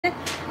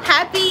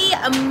Happy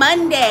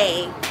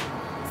Monday.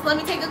 So let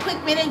me take a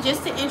quick minute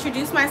just to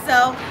introduce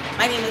myself.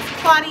 My name is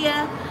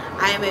Claudia.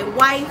 I am a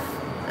wife,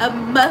 a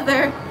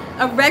mother,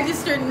 a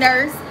registered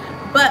nurse,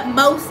 but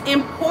most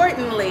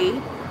importantly,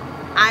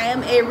 I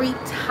am a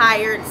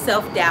retired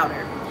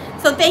self-doubter.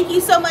 So thank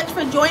you so much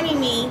for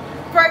joining me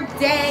for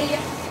day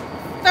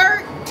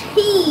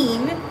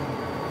 13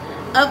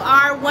 of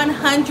our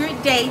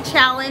 100-day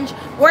challenge,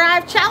 where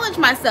I've challenged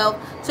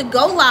myself to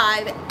go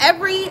live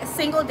every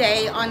single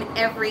day on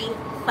every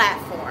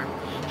platform.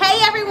 Hey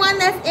everyone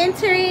that's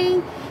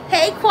entering.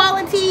 Hey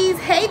Qualities.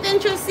 Hey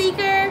Venture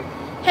Seeker.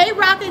 Hey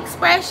Rock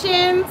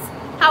Expressions.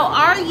 How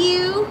are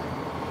you?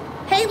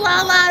 Hey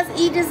Lala's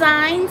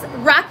E-Designs.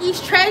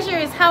 Rocky's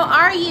Treasures. How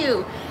are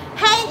you?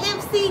 Hey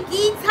MC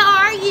Geeks.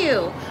 How are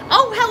you?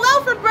 Oh,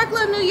 hello from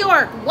Brooklyn, New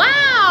York.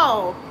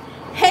 Wow.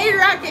 Hey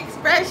Rock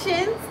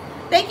Expressions.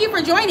 Thank you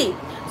for joining.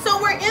 So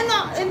we're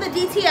in the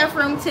DTF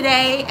room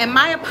today, and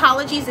my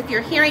apologies if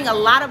you're hearing a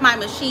lot of my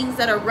machines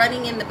that are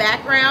running in the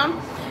background.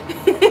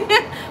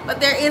 But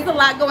there is a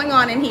lot going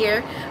on in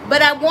here.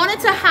 But I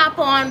wanted to hop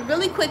on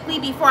really quickly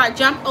before I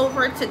jump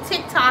over to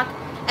TikTok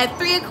at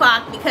 3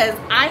 o'clock, because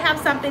I have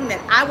something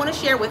that I want to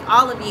share with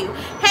all of you.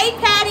 Hey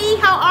Patty,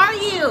 how are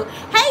you?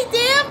 Hey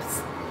Dimps.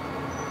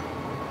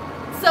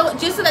 So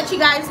just so that you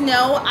guys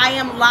know, I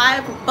am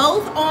live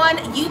both on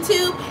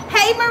YouTube.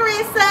 Hey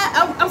Marissa,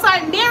 oh, I'm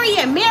sorry,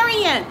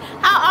 Marion,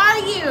 how are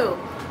you?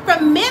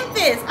 From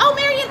Memphis. Oh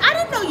Marion, I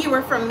didn't know you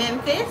were from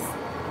Memphis.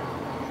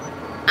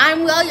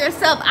 I'm well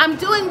yourself. I'm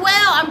doing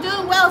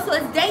well. So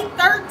it's day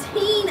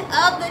 13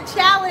 of the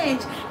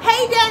challenge.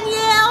 Hey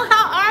Danielle,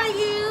 how are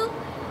you?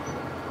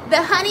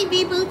 The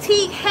Honeybee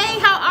Boutique, hey,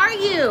 how are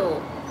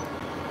you?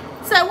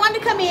 So I wanted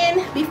to come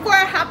in before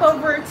I hop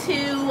over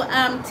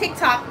to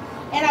TikTok,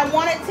 and I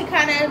wanted to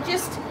kind of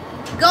just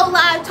go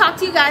live, talk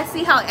to you guys,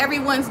 see how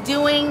everyone's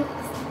doing.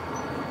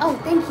 Oh,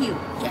 thank you.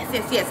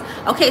 Yes.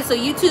 Okay, so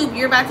YouTube,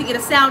 you're about to get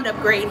a sound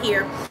upgrade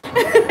here.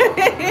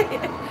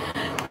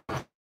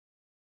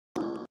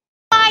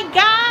 My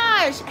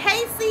gosh.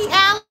 Hey,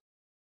 CL.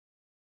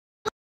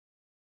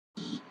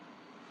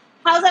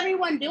 How's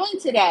everyone doing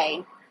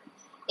today?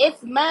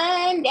 It's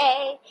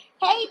Monday.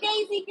 Hey,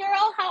 Daisy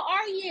girl, how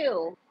are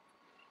you?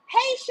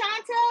 Hey,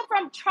 Shanta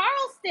from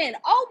Charleston.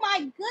 Oh, my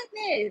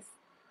goodness.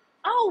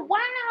 Oh,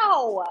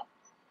 wow.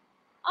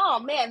 Oh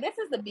man, this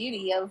is the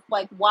beauty of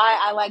like why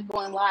I like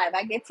going live.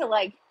 I get to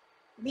like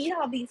meet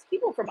all these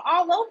people from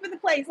all over the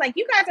place. Like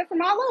you guys are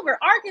from all over: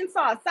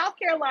 Arkansas, South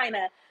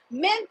Carolina,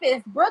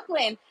 Memphis,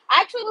 Brooklyn. I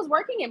actually was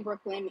working in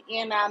Brooklyn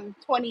in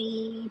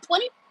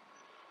 2020.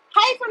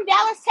 Hi from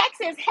Dallas,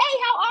 Texas. Hey,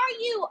 how are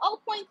you? Oh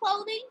Point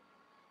Clothing.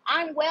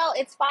 I'm well.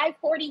 It's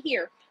 5:40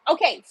 here.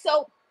 Okay,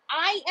 so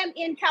I am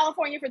in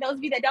California. For those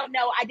of you that don't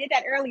know, I did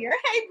that earlier.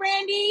 Hey,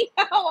 Brandy,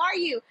 how are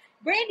you?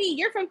 Brandy,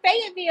 you're from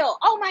Fayetteville.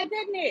 Oh my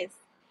goodness.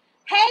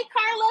 Hey,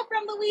 Carla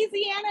from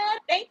Louisiana.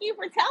 Thank you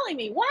for telling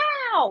me.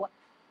 Wow.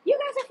 You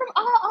guys are from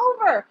all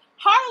over.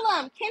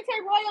 Harlem.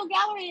 Kente Royal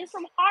Gallery is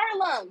from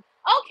Harlem.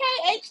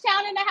 Okay,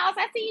 H-Town in the house.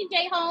 I see you,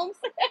 Jay Holmes.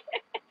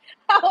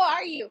 How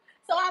are you?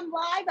 So I'm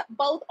live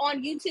both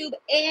on YouTube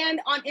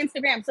and on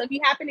Instagram. So if you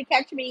happen to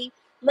catch me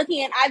looking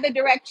in either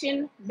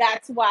direction,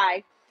 that's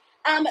why.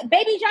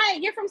 Baby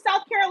Giant, you're from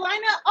South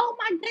Carolina. Oh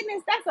my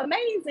goodness, that's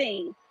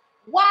amazing.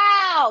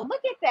 Wow,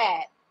 look at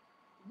that.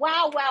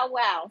 Wow.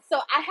 So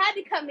I had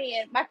to come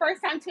in, my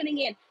first time tuning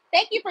in.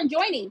 Thank you for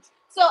joining.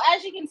 So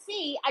as you can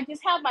see, I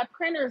just have my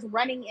printers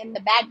running in the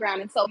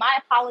background. And so my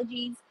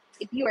apologies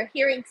if you are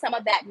hearing some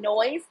of that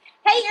noise.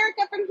 Hey,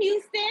 Erica from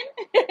Houston.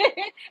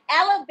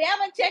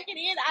 Alabama checking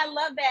in. I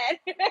love that.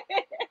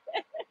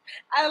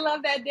 I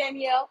love that,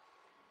 Danielle.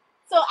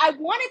 So I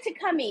wanted to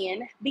come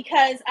in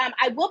because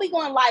I will be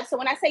going live. So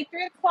when I say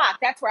 3 o'clock,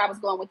 that's where I was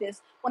going with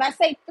this. When I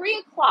say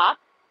 3 o'clock,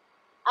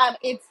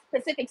 it's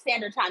Pacific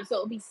Standard Time, so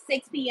it'll be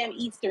 6 p.m.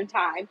 Eastern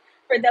Time.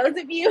 For those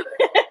of you,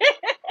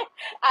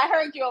 I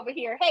heard you over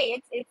here.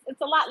 Hey,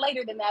 it's a lot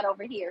later than that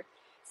over here.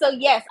 So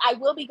yes, I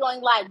will be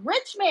going live.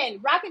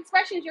 Richmond, Rock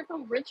Expressions, you're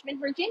from Richmond,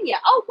 Virginia.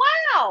 Oh,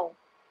 wow.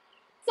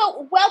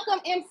 So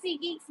welcome, MC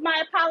Geeks.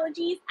 My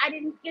apologies. I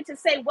didn't get to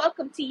say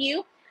welcome to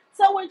you.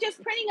 So we're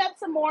just printing up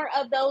some more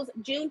of those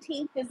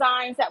Juneteenth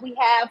designs that we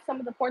have, some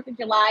of the 4th of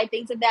July,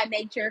 things of that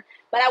nature.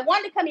 But I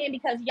wanted to come in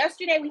because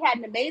yesterday we had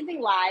an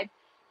amazing live.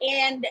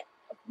 And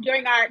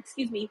during our,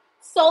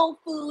 Soul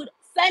Food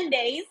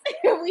Sundays,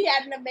 we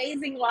had an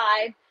amazing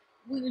live.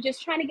 We were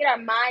just trying to get our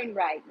mind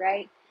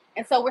right?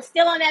 And so we're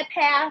still on that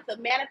path of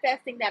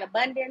manifesting that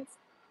abundance.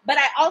 But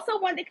I also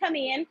wanted to come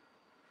in,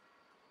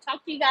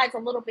 talk to you guys a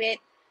little bit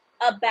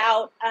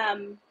about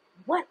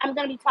what I'm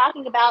going to be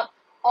talking about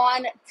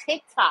on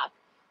TikTok,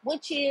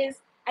 which is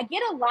I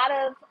get a lot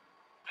of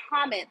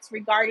comments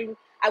regarding,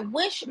 I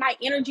wish my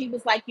energy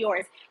was like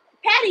yours.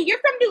 Patty, you're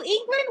from New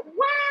England?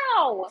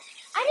 Wow.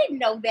 I didn't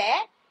know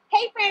that.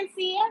 Hey,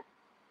 Francia.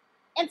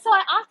 And so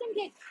I often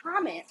get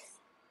comments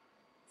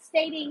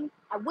stating,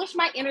 I wish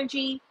my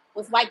energy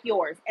was like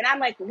yours. And I'm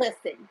like,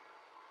 listen,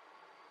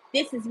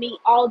 this is me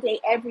all day,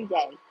 every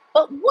day.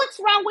 But what's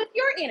wrong with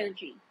your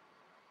energy?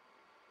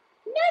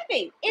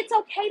 Nothing. It's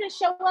okay to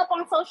show up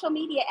on social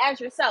media as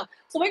yourself.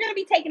 So we're going to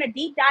be taking a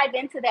deep dive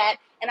into that,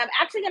 and I'm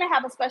actually going to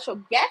have a special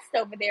guest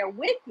over there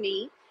with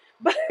me.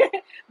 But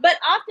but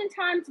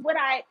oftentimes what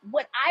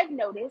I've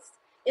noticed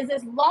is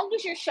as long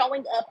as you're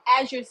showing up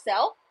as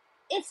yourself,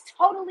 it's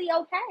totally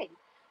okay.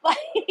 Like,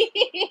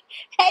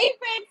 hey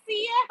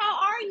Francia, how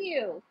are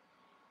you?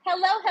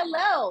 Hello,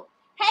 hello.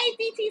 Hey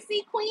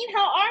DTC Queen,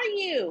 how are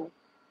you?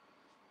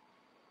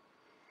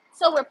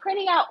 So we're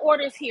printing out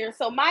orders here.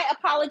 So my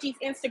apologies,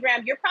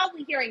 Instagram. You're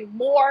probably hearing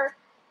more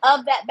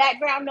of that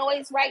background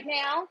noise right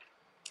now.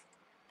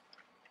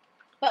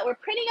 But we're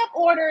printing up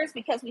orders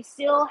because we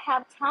still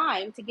have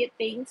time to get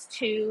things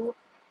to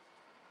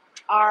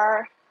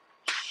our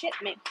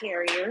shipment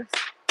carriers.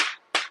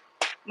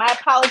 My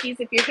apologies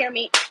if you're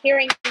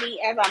hearing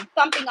me as I'm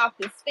thumping off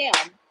this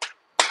film.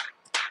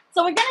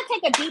 So we're going to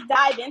take a deep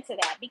dive into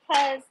that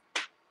because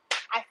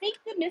I think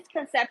the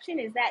misconception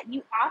is that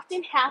you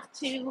often have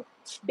to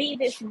be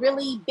this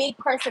really big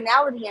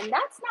personality, and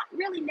that's not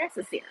really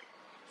necessary.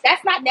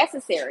 That's not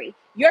necessary.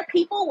 Your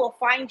people will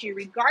find you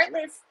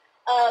regardless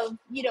of,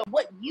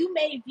 what you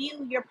may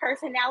view your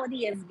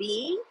personality as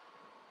being.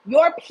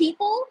 Your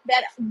people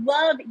that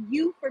love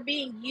you for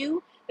being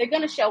you, they're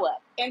going to show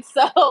up. And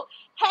so,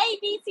 hey,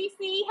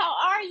 DTC, how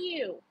are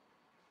you?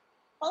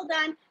 Hold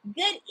on.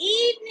 Good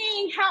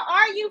evening. How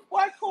are you,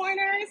 Four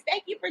Corners?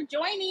 Thank you for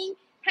joining.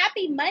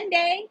 Happy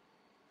Monday.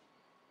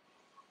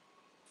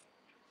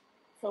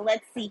 So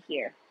let's see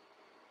here.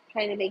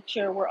 Trying to make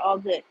sure we're all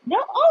good. No,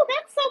 oh,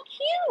 that's so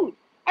cute.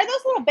 Are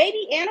those little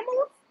baby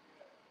animals?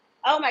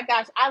 Oh my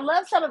gosh, I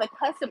love some of the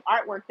custom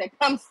artwork that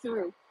comes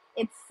through.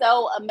 It's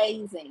so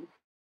amazing.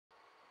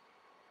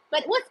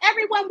 But what's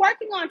everyone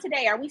working on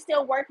today? Are we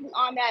still working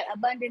on that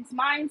abundance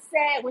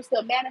mindset? We're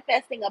still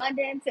manifesting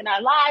abundance in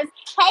our lives.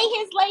 Hey,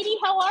 his lady,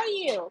 how are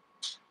you?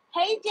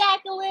 Hey,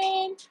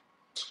 Jacqueline.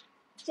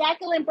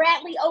 Jacqueline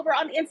Bradley over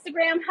on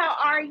Instagram, how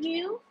are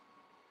you?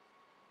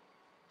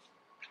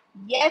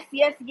 Yes,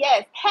 yes,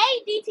 yes.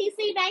 Hey,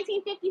 DTC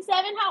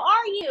 1957, how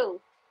are you?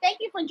 Thank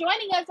you for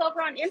joining us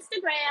over on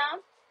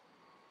Instagram.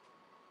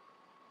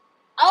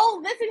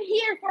 Oh, listen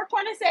here. Four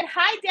Corners said,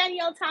 hi,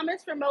 Danielle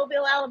Thomas from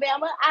Mobile,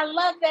 Alabama. I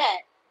love that.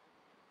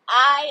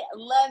 I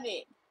love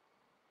it.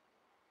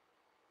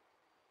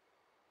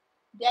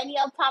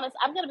 Danielle Thomas,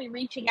 I'm going to be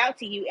reaching out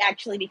to you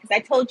actually because I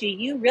told you,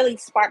 you really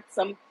sparked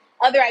some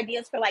other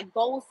ideas for like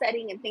goal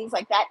setting and things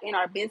like that in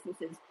our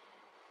businesses.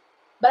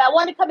 But I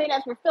want to come in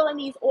as we're filling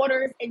these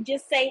orders and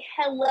just say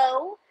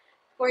hello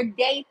for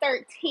day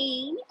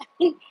 13.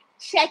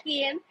 Check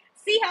in,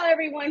 see how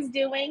everyone's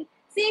doing,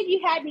 see if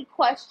you had any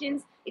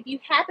questions. If you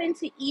happen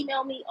to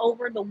email me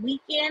over the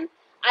weekend,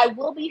 I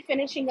will be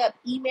finishing up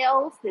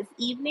emails this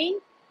evening.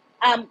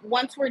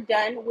 Once we're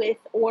done with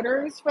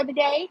orders for the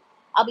day,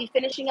 I'll be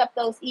finishing up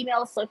those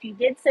emails. So if you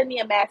did send me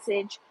a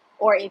message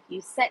or if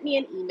you sent me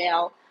an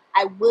email,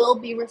 I will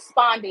be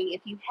responding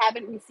if you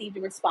haven't received a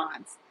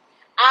response.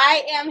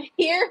 I am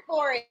here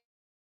for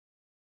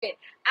it.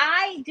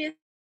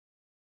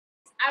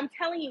 I'm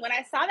telling you, when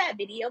I saw that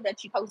video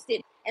that you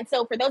posted, and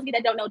so for those of you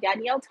that don't know,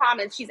 Danielle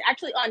Thomas, she's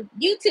actually on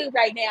YouTube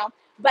right now,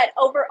 but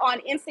over on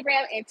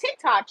Instagram and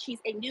TikTok, she's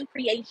a new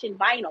creation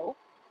vinyl.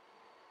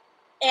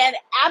 And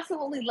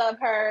absolutely love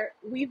her.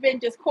 We've been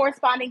just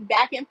corresponding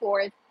back and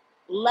forth.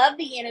 Love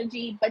the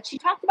energy, but she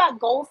talked about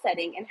goal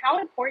setting and how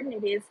important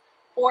it is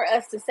for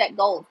us to set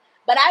goals.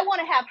 But I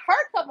want to have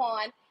her come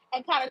on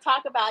and kind of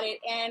talk about it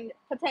and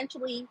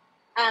potentially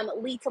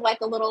lead to like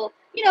a little,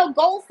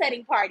 goal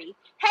setting party.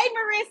 Hey,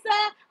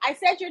 Marissa, I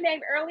said your name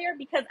earlier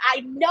because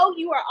I know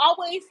you are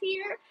always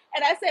here.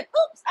 And I said,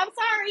 oops, I'm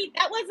sorry.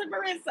 That wasn't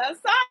Marissa.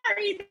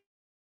 Sorry.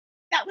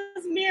 That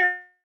was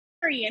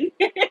Marion.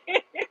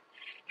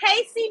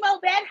 Hey,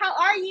 Simo Bet, how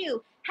are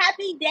you?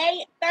 Happy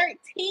day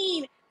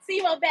 13.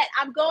 Simo Bet,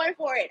 I'm going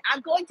for it.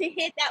 I'm going to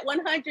hit that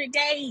 100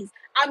 days.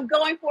 I'm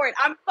going for it.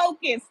 I'm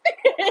focused.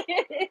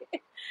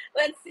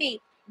 Let's see.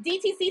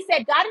 DTC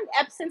said, got an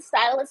Epson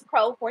Stylus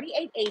Pro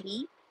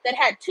 4880 that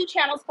had 2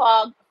 channels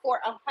clogged for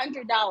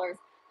 $100.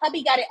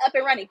 Hubby got it up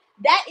and running.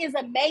 That is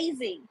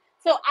amazing.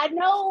 So I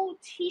know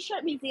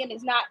T-Shirt Museum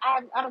is not, I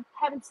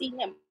haven't seen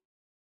him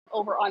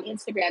over on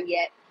Instagram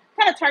yet.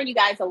 Kind of turn you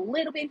guys a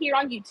little bit here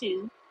on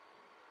YouTube.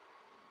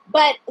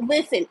 But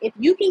listen, if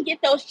you can get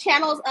those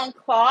channels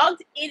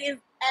unclogged, it is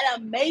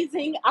an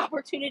amazing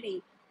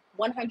opportunity.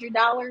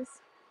 $100.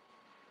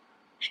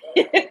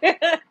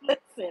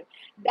 Listen,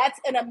 that's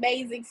an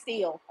amazing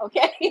steal,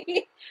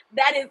 okay?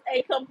 That is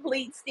a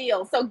complete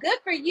steal. So good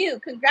for you.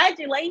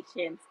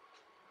 Congratulations.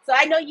 So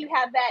I know you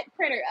have that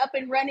printer up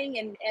and running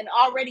and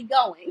already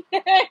going.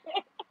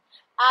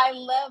 I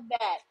love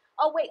that.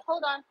 Oh, wait,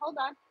 hold on.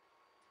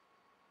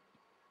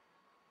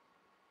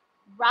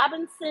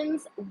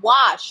 Robinson's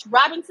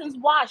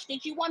Wash.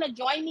 Did you want to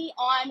join me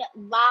on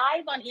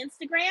live on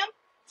Instagram?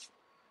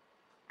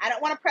 I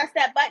don't want to press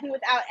that button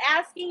without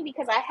asking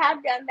because I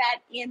have done that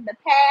in the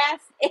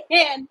past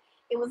and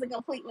it was a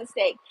complete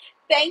mistake.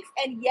 Thanks.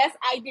 And yes,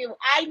 I do.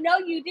 I know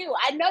you do.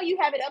 I know you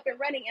have it up and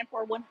running. And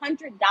for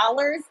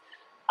 $100,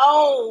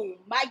 oh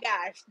my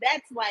gosh,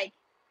 that's like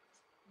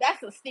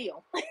That's a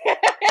steal.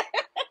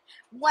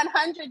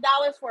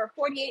 $100 for a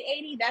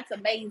 4880. That's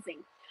amazing.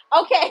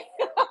 Okay.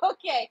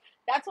 Okay.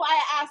 That's why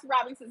I asked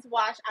Robinson's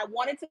Wash. I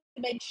wanted to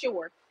make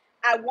sure.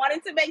 I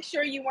wanted to make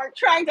sure you weren't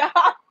trying to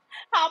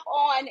hop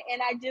on,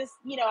 and I just,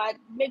 I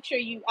make sure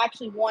you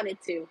actually wanted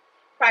to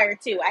prior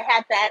to.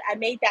 I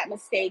made that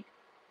mistake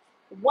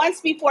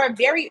once before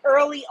very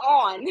early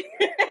on.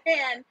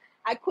 And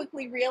I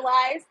quickly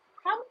realized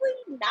probably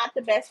not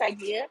the best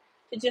idea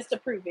to just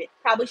approve it.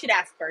 Probably should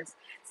ask first.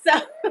 So,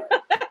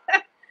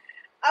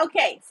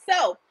 okay,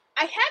 so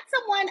I had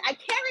someone, I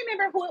can't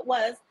remember who it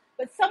was,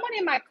 but someone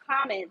in my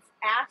comments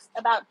asked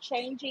about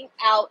changing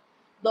out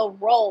the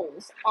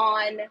rolls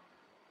on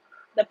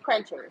the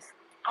printers.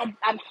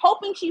 I'm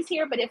hoping she's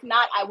here, but if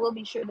not, I will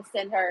be sure to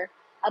send her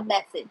a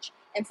message.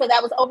 And so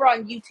that was over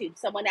on YouTube.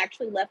 Someone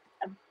actually left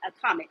a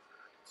comment.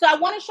 So I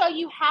want to show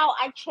you how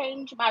I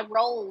change my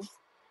rolls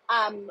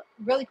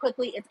really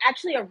quickly. It's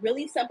actually a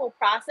really simple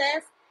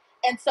process.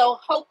 And so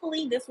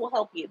hopefully this will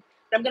help you.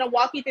 But I'm going to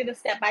walk you through the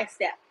step by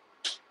step.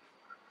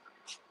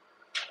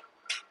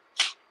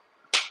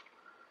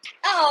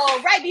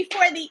 Oh, right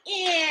before the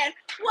end.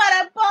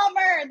 What a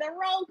bummer. The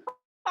roll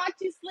caught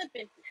you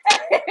slipping.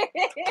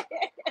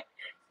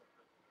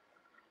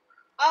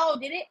 Oh,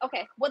 did it?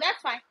 Okay. Well,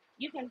 that's fine.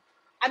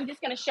 I'm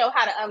just going to show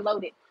how to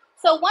unload it.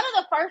 So one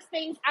of the first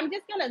things, I'm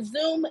just going to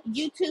zoom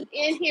YouTube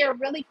in here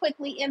really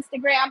quickly,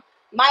 Instagram.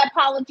 My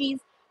apologies,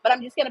 but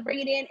I'm just going to bring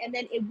it in, and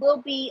then it will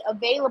be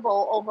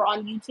available over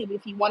on YouTube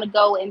if you want to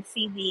go and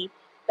see the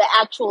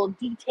actual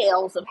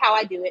details of how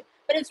I do it.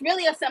 But it's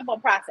really a simple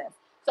process.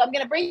 So I'm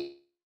going to bring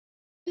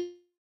you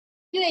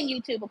in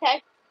YouTube,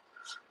 okay?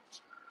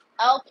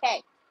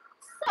 Okay.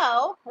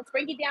 So let's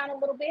bring it down a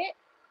little bit.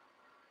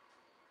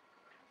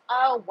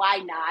 Oh, why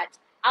not?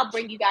 I'll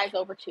bring you guys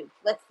over too.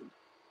 Let's see.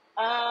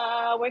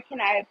 Where can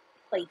I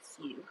place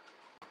you?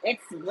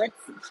 Let's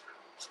see.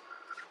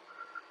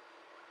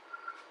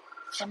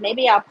 So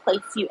maybe I'll place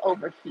you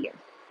over here.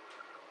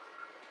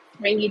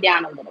 Bring you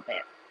down a little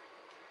bit.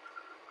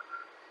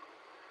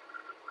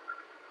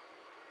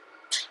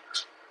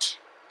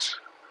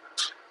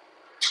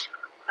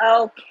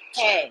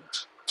 Okay.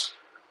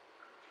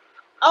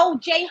 Oh,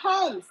 Jay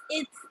Holmes.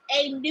 It's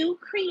a new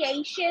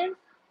creation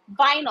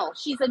vinyl.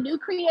 She's a new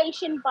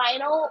creation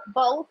vinyl,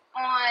 both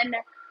on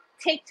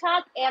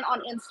TikTok and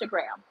on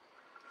Instagram.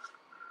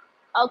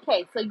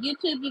 Okay, so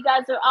YouTube, you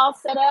guys are all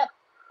set up.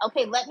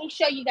 Okay, let me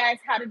show you guys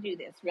how to do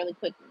this really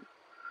quickly.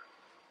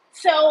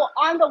 So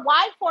on the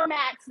Y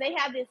formats, they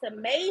have this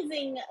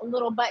amazing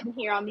little button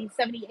here on these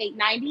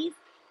 7890s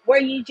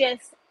where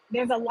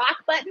there's a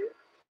lock button,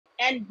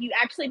 and you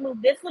actually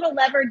move this little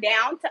lever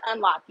down to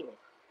unlock it.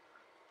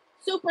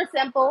 Super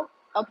simple,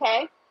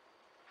 okay?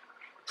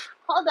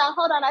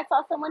 Hold on, I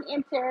saw someone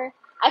enter.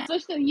 I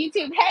switched to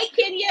YouTube. Hey,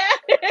 Kenya.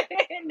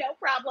 No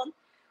problem.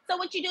 So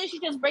what you do is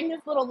you just bring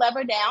this little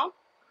lever down,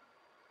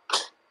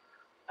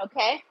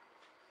 okay?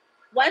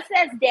 Once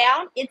that's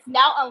down, it's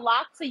now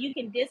unlocked so you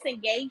can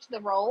disengage the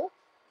roll.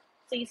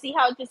 So you see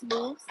how it just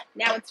moves?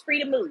 Now it's free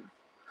to move.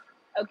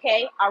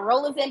 Okay, our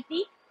roll is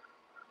empty.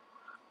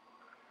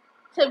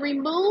 To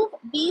remove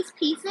these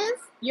pieces,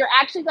 you're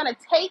actually going to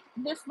take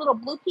this little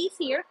blue piece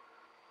here,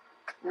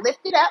 lift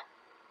it up.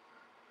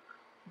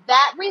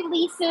 That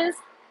releases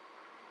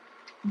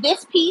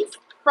this piece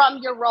from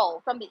your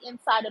roll, from the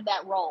inside of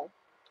that roll.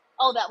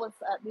 Oh, that was,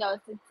 no,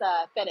 it's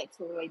FedEx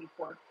we were waiting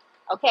for.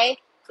 Okay,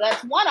 so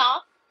that's one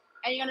off.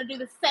 And you're going to do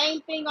the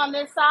same thing on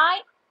this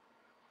side.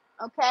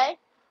 Okay,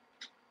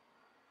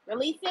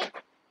 release it.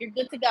 You're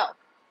good to go.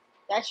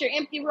 That's your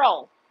empty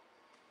roll.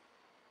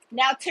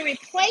 Now to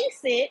replace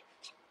it,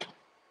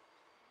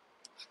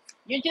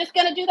 you're just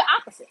going to do the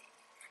opposite.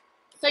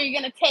 So you're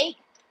going to take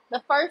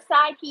the first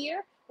side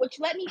here, which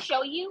let me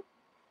show you.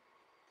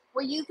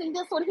 We're using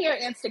this one here,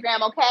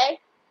 Instagram, okay?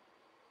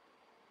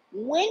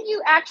 When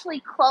you actually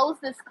close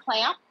this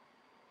clamp,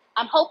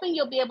 I'm hoping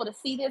you'll be able to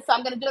see this. So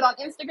I'm going to do it on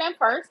Instagram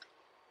first.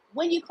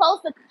 When you close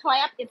the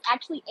clamp, it's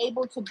actually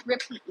able to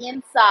grip the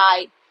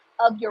inside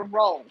of your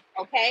roll,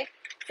 okay?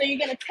 So you're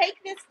going to take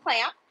this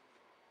clamp,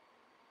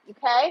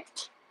 okay,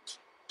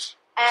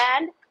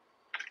 and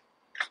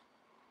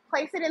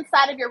place it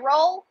inside of your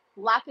roll,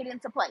 lock it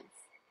into place,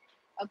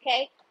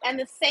 okay? And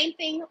the same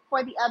thing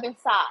for the other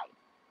side,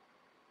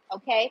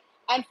 okay?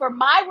 And for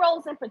my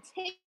rolls in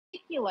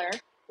particular,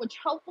 which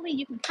hopefully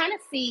you can kind of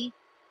see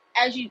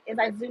as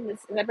I zoom this,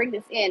 as I bring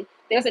this in,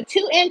 there's a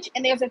 2-inch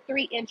and there's a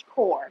 3-inch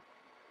core.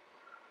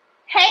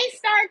 Hey,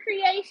 Star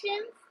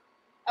Creations.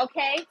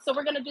 Okay, so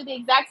we're gonna do the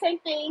exact same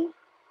thing.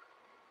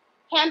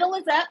 Handle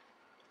is up.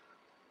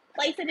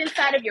 Place it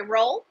inside of your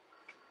roll.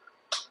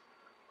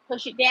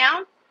 Push it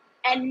down.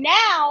 And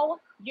now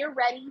you're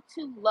ready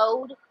to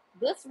load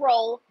this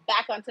roll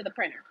back onto the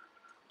printer.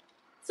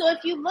 So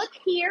if you look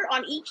here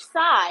on each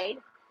side,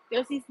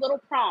 there's these little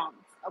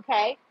prongs,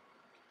 okay?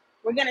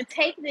 We're gonna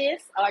take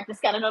this. Oh, I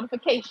just got a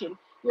notification.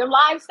 Your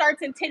live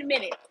starts in 10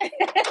 minutes.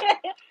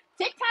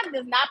 TikTok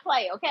does not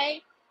play,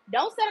 okay?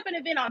 Don't set up an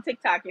event on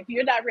TikTok if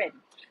you're not ready.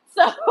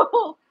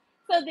 So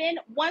So then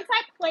once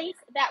I place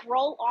that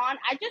roll on,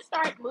 I just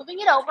start moving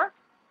it over,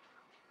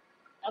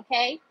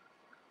 okay,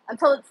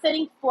 until it's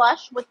sitting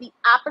flush with the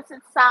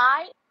opposite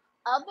side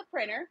of the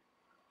printer.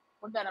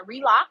 We're gonna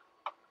relock.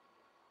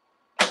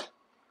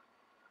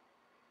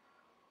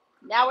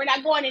 Now we're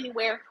not going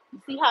anywhere.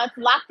 You see how it's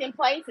locked in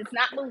place? It's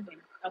not moving,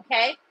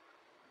 okay?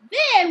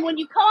 Then when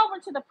you come over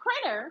to the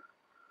printer,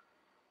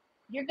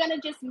 you're gonna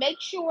just make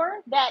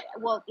sure that,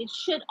 well, it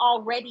should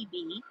already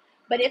be,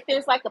 but if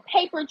there's like a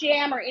paper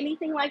jam or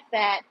anything like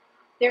that,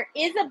 there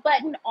is a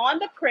button on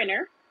the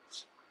printer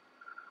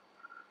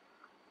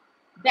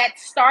that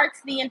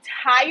starts the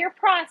entire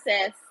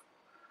process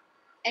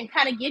and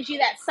kind of gives you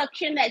that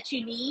suction that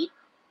you need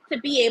to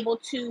be able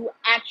to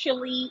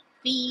actually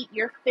feed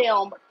your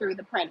film through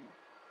the printer.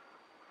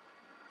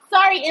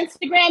 Sorry,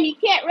 Instagram, you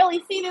can't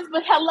really see this,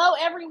 but hello,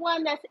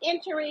 everyone that's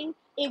entering.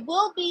 It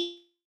will be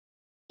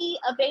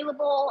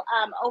available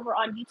over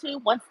on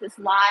YouTube once this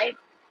live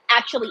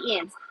actually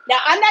ends. Now,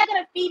 I'm not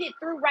going to feed it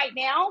through right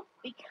now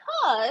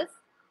because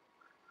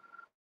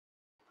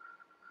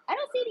I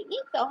don't see the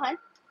ink though, hon.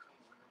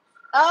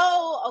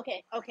 Oh,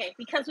 okay.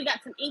 Because we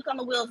got some ink on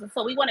the wheels, and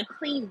so we want to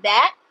clean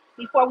that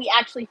before we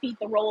actually feed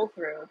the roll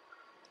through.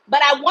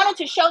 But I wanted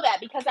to show that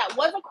because that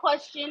was a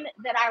question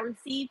that I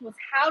received, was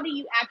how do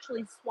you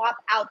actually swap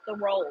out the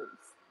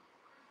rolls?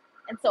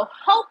 And so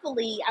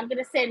hopefully I'm going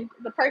to send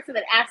the person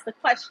that asked the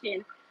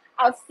question,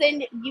 I'll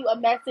send you a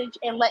message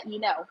and let you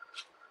know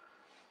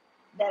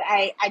that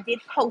I did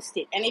post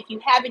it. And if you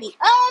have any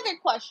other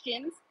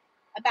questions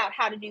about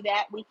how to do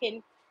that, we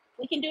can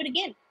do it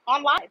again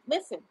on live.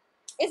 Listen,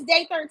 it's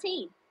day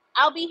 13.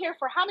 I'll be here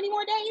for how many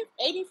more days?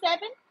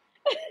 87?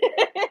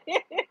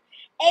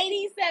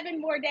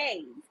 87 more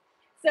days.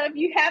 So if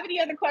you have any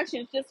other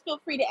questions, just feel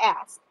free to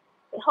ask.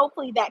 But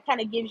hopefully that kind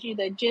of gives you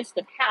the gist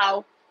of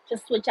how to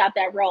switch out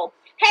that roll.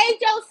 Hey,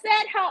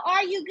 Josette, how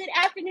are you? Good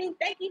afternoon.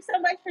 Thank you so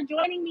much for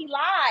joining me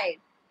live.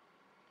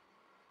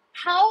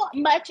 How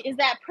much is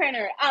that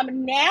printer?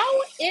 Now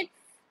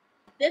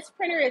this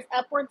printer is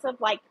upwards of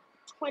like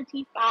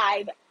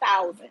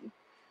 25,000,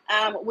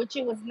 which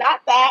it was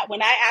not that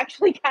when I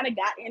actually kind of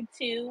got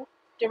into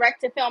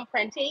direct to film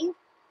printing.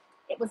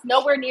 It was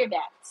nowhere near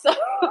that.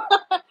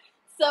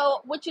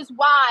 So which is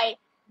why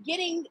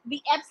getting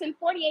the Epson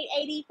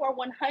 4880 for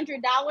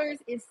 $100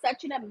 is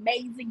such an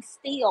amazing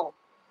steal,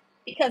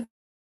 because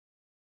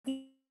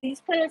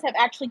these printers have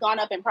actually gone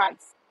up in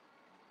price.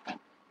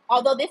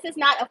 Although this is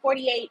not a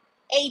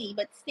 4880,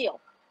 but still,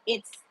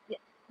 it's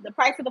the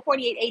price of the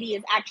 4880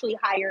 is actually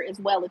higher as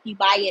well if you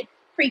buy it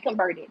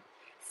pre-converted.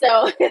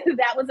 So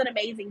that was an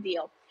amazing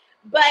deal.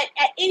 But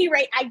at any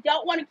rate, I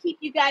don't want to keep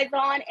you guys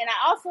on, and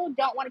I also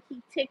don't want to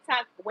keep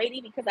TikTok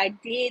waiting, because I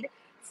did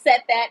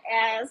set that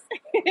as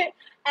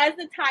as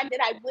the time that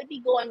I would be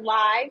going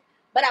live.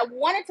 But I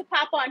wanted to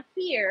pop on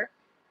here,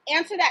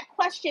 answer that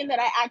question that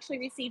I actually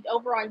received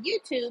over on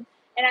YouTube,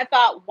 and I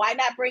thought, why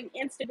not bring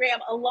Instagram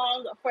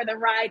along for the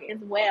ride as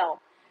well?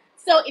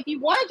 So if you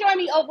want to join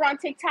me over on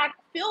TikTok,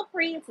 feel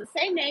free. It's the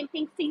same name,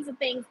 Pink Teas and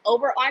Things,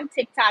 over on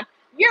TikTok.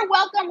 You're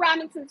welcome,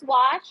 Robinson's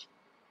Wash.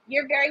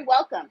 You're very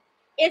welcome.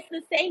 It's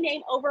the same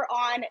name over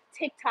on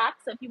TikTok.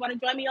 So if you want to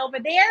join me over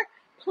there,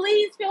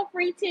 please feel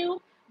free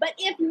to. But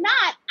if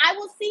not, I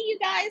will see you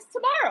guys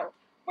tomorrow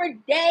for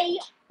day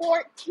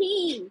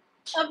 14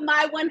 of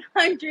my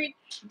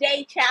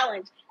 100-day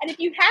challenge. And if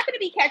you happen to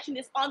be catching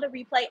this on the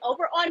replay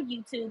over on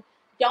YouTube,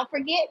 don't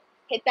forget,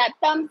 hit that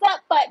thumbs up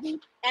button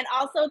and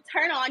also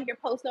turn on your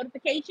post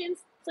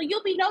notifications so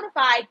you'll be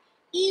notified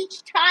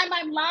each time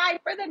I'm live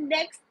for the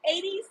next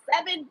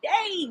 87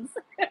 days.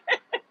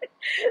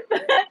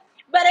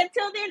 But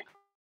until then,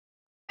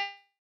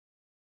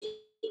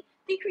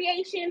 the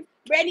creations,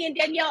 Brandy and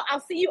Danielle, I'll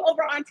see you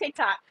over on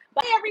TikTok.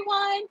 Bye,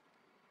 everyone.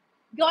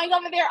 Going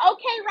over there.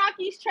 Okay,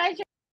 Rocky's Treasure.